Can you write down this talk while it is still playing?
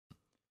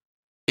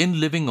In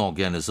living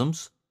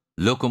organisms,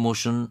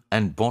 locomotion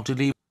and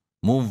bodily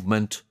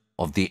movement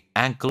of the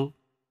ankle,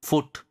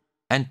 foot,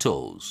 and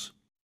toes.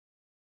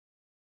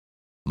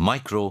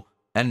 Micro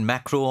and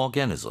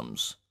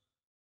macroorganisms.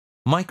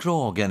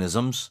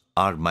 Microorganisms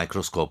are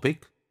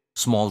microscopic,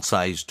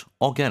 small-sized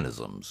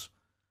organisms.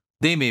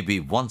 They may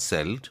be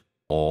one-celled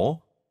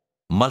or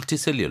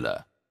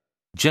multicellular,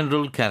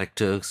 general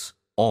characters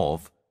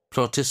of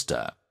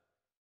Protista.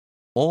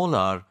 All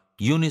are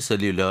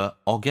unicellular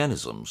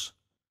organisms.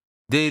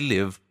 They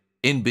live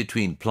in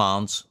between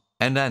plants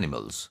and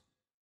animals.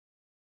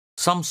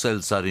 Some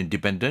cells are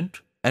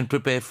independent and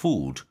prepare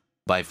food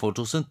by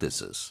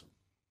photosynthesis.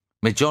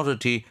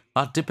 Majority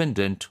are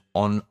dependent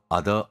on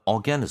other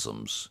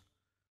organisms.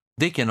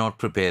 They cannot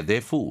prepare their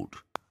food.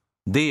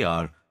 They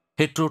are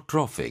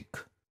heterotrophic.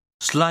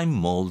 Slime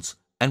molds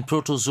and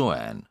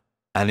protozoan,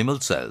 animal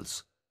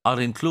cells,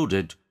 are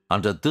included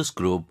under this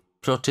group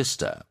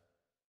Protista.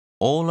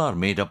 All are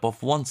made up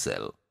of one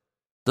cell.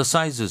 The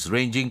size is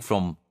ranging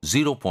from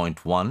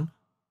 0.1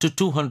 to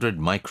 200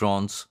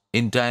 microns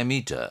in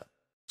diameter.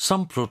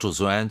 Some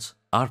protozoans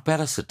are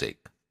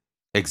parasitic.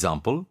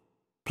 Example,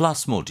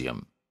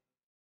 Plasmodium.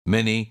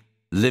 Many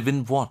live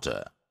in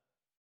water.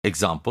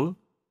 Example,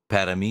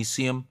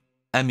 Paramecium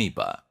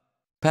amoeba.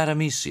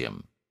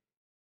 Paramecium.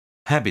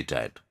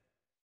 Habitat.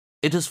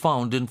 It is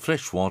found in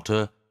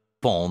freshwater,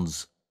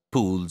 ponds,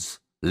 pools,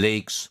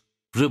 lakes,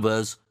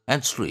 rivers,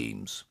 and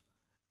streams.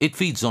 It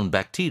feeds on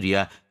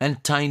bacteria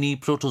and tiny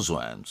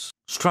protozoans.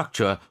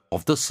 Structure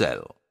of the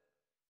cell.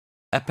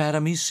 A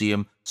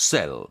paramecium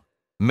cell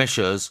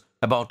measures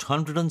about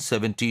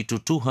 170 to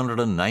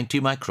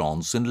 290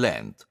 microns in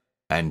length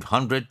and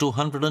 100 to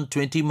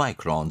 120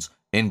 microns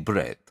in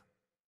breadth.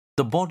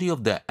 The body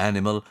of the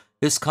animal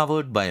is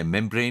covered by a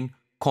membrane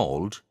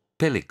called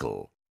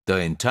pellicle. The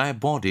entire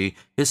body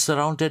is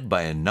surrounded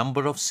by a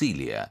number of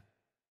cilia.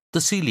 The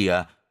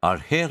cilia are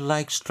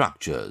hair-like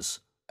structures,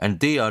 and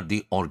they are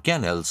the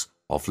organelles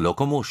of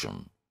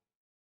locomotion.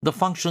 The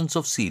functions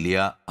of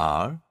cilia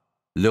are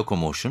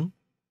locomotion,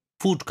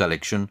 food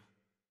collection,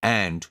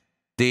 and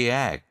they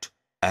act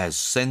as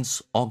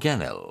sense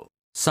organelle.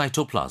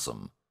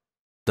 Cytoplasm.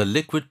 The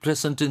liquid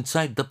present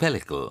inside the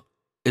pellicle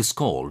is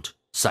called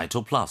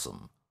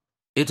cytoplasm.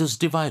 It is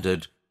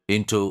divided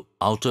into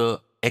outer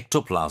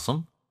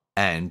ectoplasm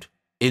and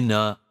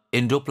inner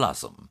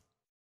endoplasm.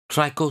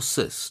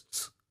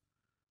 Trichocysts.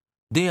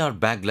 They are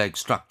bag-like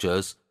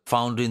structures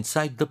found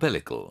inside the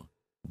pellicle.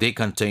 They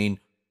contain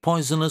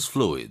poisonous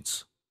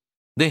fluids.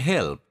 They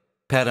help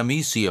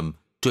paramecium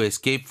to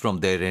escape from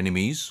their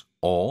enemies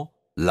or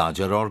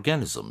larger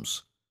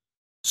organisms.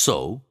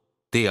 So,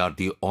 they are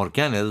the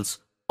organelles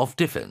of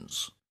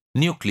defense.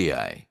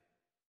 Nuclei.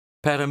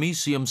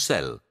 Paramecium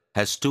cell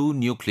has two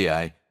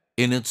nuclei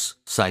in its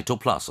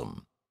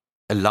cytoplasm.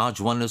 A large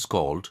one is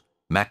called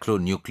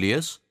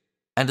macronucleus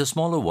and a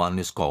smaller one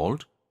is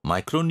called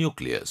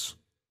micronucleus.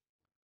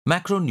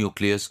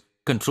 Macronucleus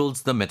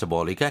controls the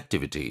metabolic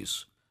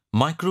activities.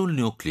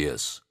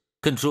 Micronucleus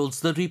controls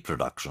the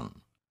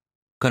reproduction.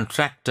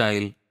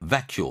 Contractile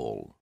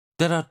vacuole.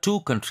 There are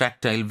two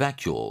contractile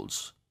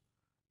vacuoles.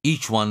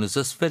 Each one is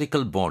a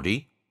spherical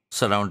body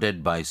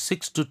surrounded by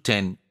 6 to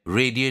 10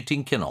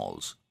 radiating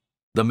canals.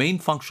 The main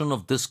function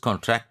of this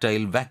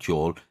contractile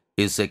vacuole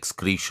is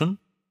excretion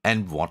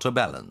and water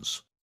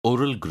balance.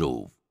 Oral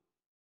groove.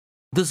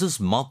 This is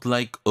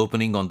mouth-like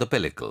opening on the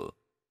pellicle.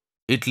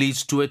 It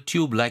leads to a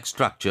tube-like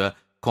structure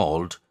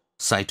called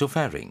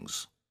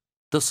cytopharynx.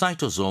 The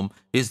cytosome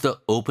is the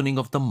opening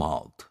of the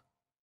mouth.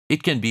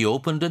 It can be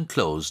opened and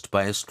closed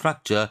by a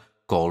structure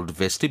called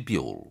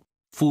vestibule.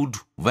 Food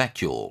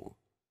vacuole.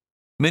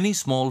 Many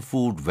small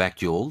food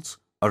vacuoles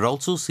are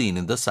also seen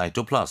in the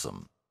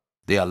cytoplasm.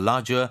 They are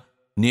larger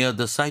near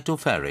the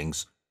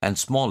cytopharynx and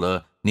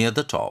smaller near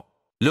the top.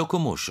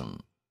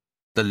 Locomotion.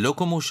 The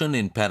locomotion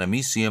in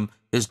paramecium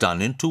is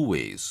done in two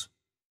ways.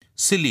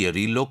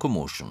 Ciliary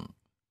locomotion.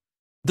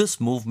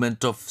 This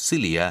movement of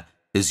cilia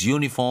is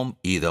uniform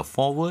either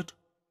forward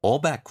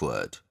or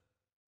backward.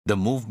 The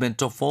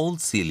movement of all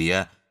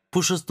cilia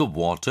pushes the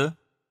water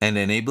and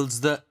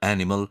enables the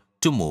animal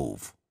to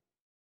move.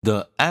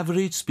 The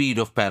average speed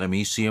of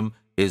paramecium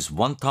is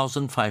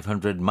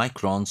 1500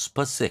 microns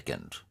per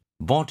second.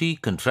 Body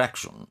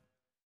contraction.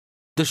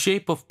 The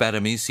shape of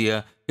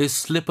paramecia is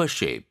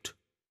slipper-shaped.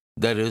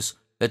 There is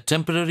a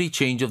temporary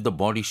change of the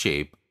body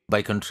shape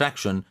by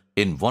contraction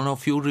in one or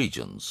few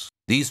regions.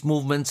 These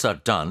movements are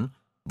done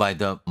by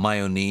the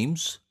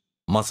myonemes,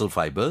 muscle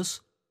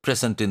fibers,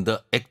 present in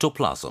the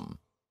ectoplasm.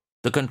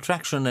 The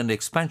contraction and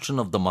expansion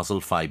of the muscle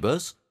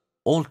fibers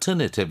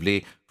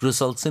alternatively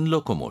results in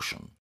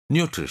locomotion.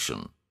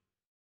 Nutrition.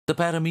 The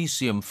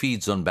paramecium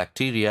feeds on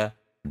bacteria,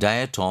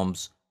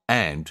 diatoms,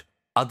 and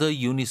other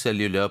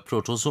unicellular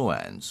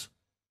protozoans.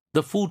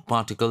 The food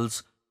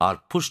particles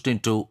are pushed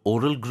into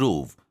oral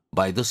groove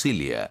by the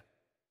cilia.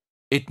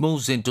 It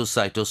moves into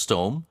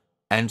cytostome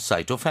and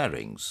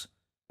cytopharynx.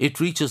 It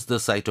reaches the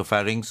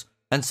cytopharynx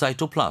and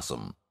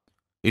cytoplasm.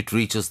 It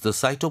reaches the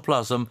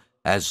cytoplasm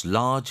as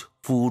large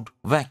food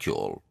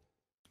vacuole.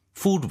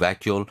 Food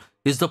vacuole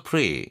is the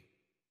prey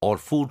or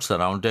food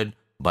surrounded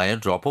by a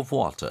drop of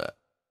water.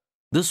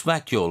 This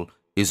vacuole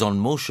is on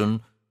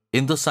motion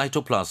in the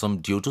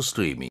cytoplasm due to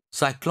streaming.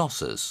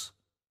 Cyclosis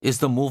is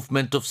the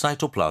movement of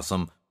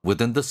cytoplasm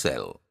within the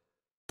cell.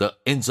 The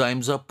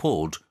enzymes are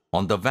poured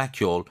on the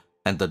vacuole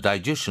and the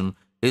digestion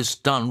is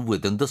done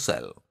within the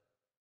cell.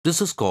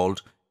 This is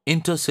called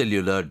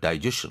intercellular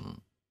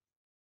digestion.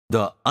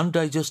 The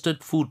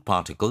undigested food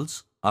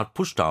particles are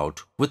pushed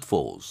out with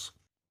force.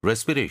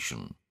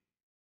 Respiration.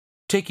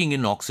 Taking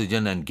in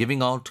oxygen and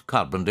giving out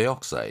carbon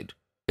dioxide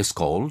is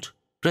called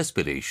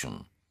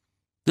respiration.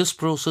 This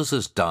process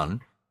is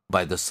done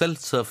by the cell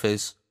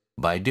surface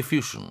by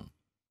diffusion.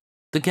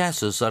 The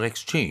gases are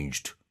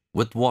exchanged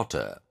with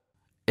water.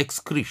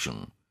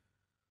 Excretion.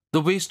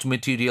 The waste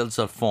materials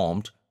are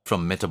formed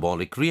from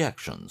metabolic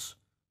reactions.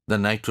 The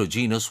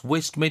nitrogenous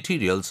waste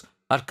materials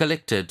are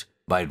collected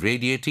by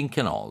radiating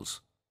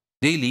canals.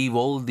 They leave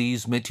all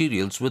these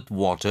materials with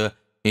water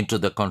into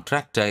the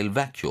contractile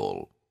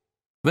vacuole.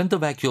 When the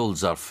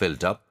vacuoles are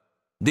filled up,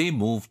 they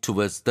move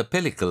towards the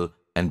pellicle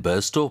and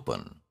burst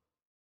open.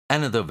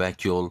 Another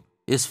vacuole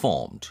is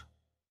formed.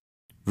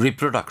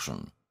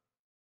 Reproduction.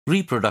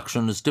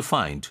 Reproduction is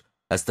defined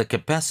as the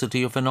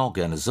capacity of an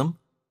organism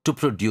to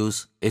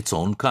produce its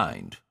own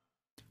kind.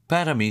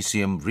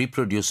 Paramecium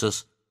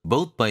reproduces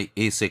both by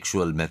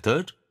asexual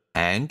method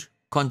and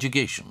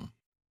conjugation.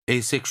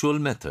 Asexual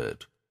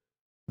method.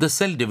 The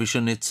cell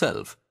division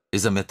itself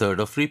is a method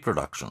of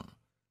reproduction.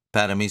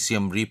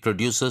 Paramecium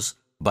reproduces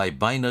by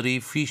binary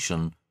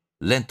fission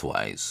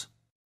lengthwise.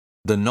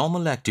 The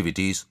normal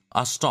activities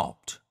are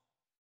stopped.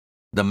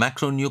 The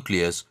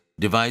macronucleus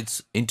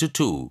divides into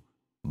two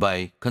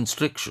by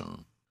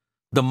constriction.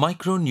 The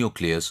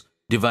micronucleus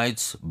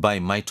divides by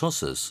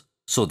mitosis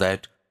so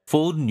that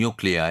 4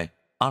 nuclei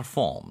are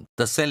formed.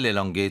 The cell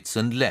elongates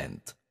in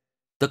length.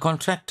 The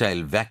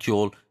contractile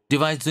vacuole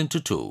divides into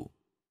two.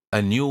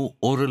 A new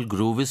oral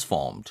groove is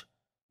formed.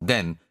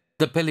 Then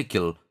the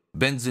pellicle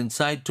bends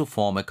inside to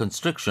form a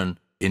constriction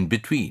in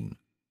between.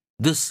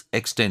 This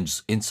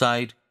extends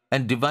inside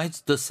and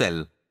divides the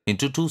cell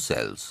into two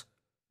cells.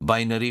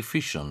 Binary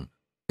fission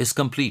is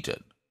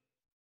completed.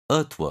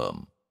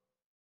 Earthworm.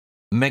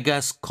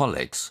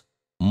 Megascolex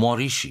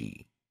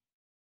mauritii.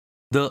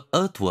 The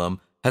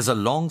earthworm has a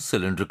long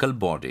cylindrical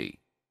body.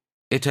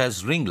 It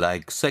has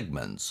ring-like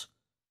segments.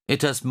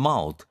 It has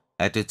mouth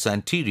at its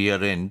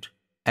anterior end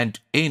and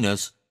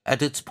anus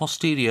at its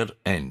posterior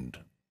end.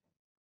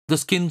 The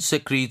skin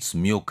secretes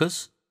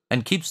mucus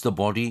and keeps the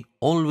body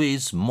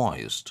always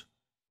moist.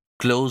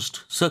 Closed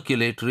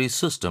circulatory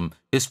system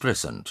is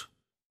present.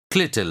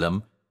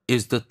 Clitellum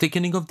is the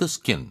thickening of the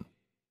skin,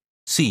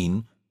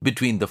 seen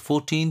between the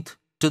 14th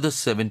to the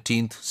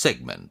 17th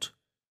segment.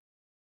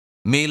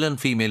 Male and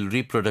female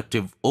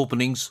reproductive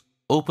openings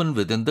open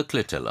within the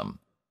clitellum.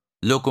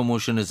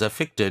 Locomotion is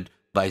affected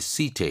by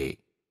setae,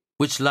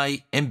 which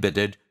lie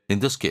embedded in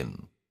the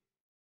skin.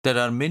 There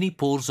are many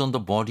pores on the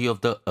body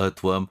of the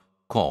earthworm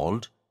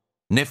called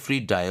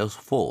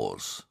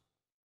nephridiophores.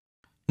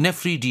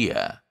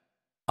 Nephridia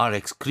are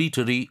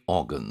excretory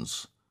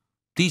organs.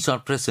 These are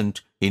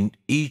present in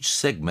each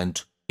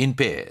segment in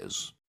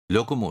pairs.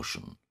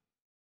 Locomotion.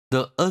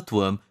 The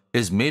earthworm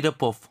is made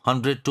up of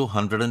 100 to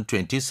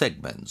 120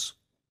 segments.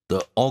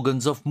 The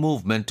organs of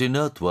movement in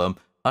earthworm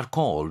are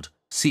called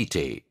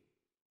setae.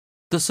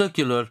 The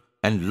circular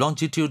and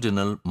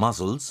longitudinal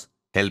muscles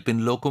help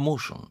in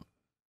locomotion.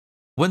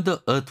 When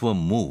the earthworm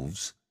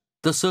moves,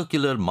 the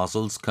circular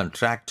muscles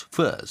contract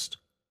first.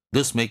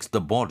 This makes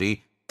the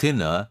body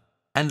thinner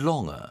and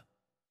longer.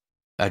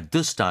 At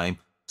this time,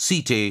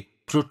 setae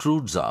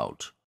protrudes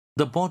out.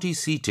 The body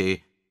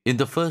setae in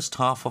the first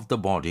half of the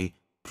body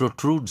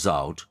protrudes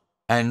out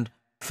and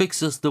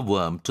fixes the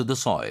worm to the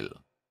soil.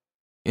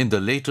 In the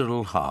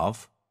lateral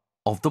half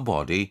of the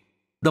body,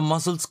 the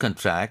muscles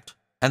contract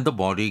and the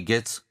body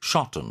gets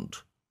shortened.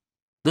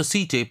 The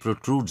setae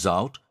protrudes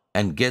out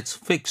and gets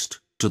fixed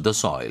to the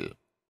soil.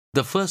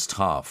 The first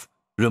half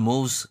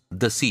removes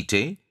the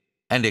setae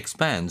and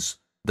expands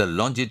the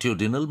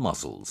longitudinal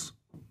muscles.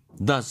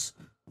 Thus,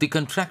 the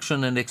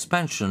contraction and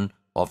expansion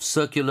of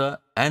circular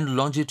and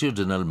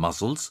longitudinal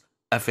muscles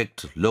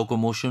affect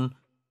locomotion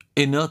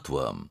in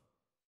earthworm.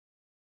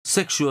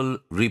 Sexual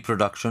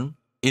reproduction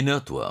in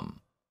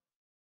earthworm.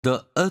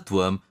 The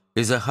earthworm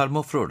is a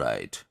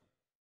hermaphrodite.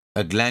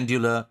 A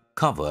glandular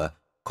cover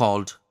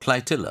called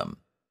clitellum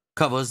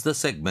covers the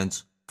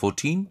segments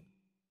 14,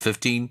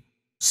 15,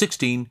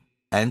 16,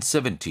 and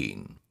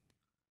 17.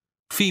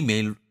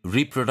 Female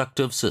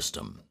reproductive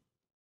system.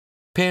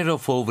 Pair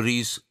of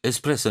ovaries is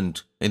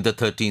present in the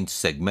 13th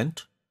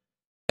segment.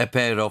 A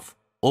pair of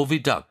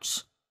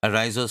oviducts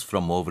arises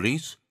from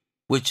ovaries,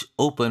 which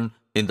open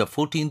in the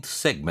 14th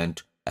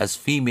segment as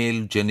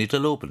female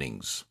genital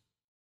openings.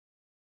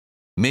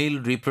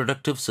 Male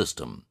reproductive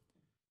system.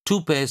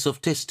 2 pairs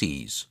of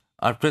testes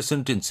are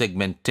present in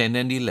segment 10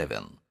 and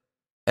 11.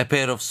 A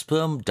pair of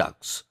sperm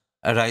ducts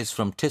arise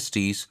from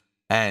testes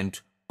and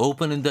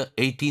open in the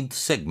 18th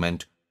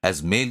segment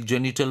as male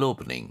genital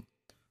opening.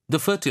 The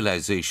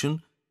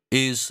fertilization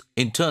is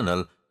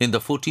internal in the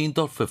 14th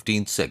or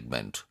 15th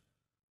segment.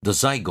 The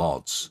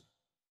zygotes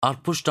are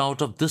pushed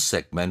out of this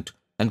segment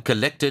and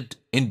collected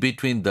in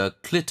between the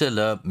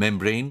clitellar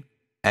membrane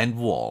and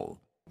wall.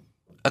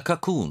 A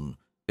cocoon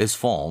is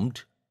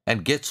formed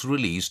and gets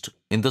released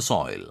in the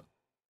soil.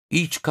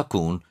 Each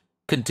cocoon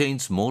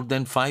contains more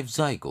than 5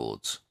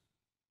 zygotes.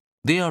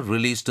 They are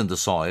released in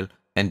the soil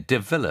and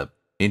develop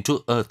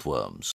into earthworms.